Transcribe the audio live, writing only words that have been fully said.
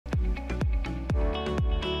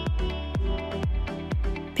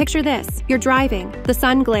Picture this. You're driving, the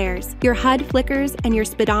sun glares, your HUD flickers, and your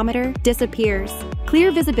speedometer disappears.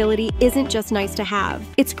 Clear visibility isn't just nice to have,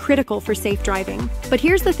 it's critical for safe driving. But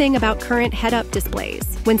here's the thing about current head-up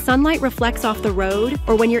displays. When sunlight reflects off the road,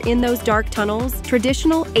 or when you're in those dark tunnels,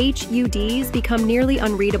 traditional HUDs become nearly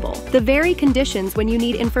unreadable. The very conditions when you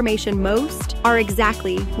need information most are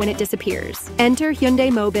exactly when it disappears. Enter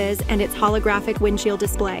Hyundai MOBIS and its holographic windshield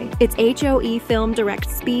display. Its HOE film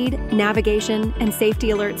directs speed, navigation, and safety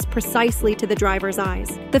alerts precisely to the driver's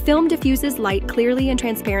eyes. The film diffuses light clearly and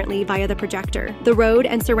transparently via the projector. The road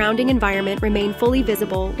and surrounding environment remain fully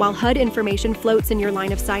visible while HUD information floats in your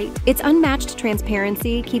line of sight. Its unmatched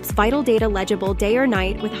transparency keeps vital data legible day or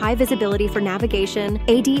night with high visibility for navigation,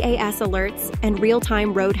 ADAS alerts, and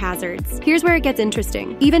real-time road hazards. Here's where it gets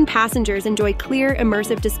interesting. Even passengers enjoy clear,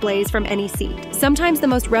 immersive displays from any seat. Sometimes the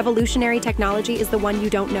most revolutionary technology is the one you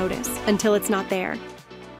don't notice until it's not there.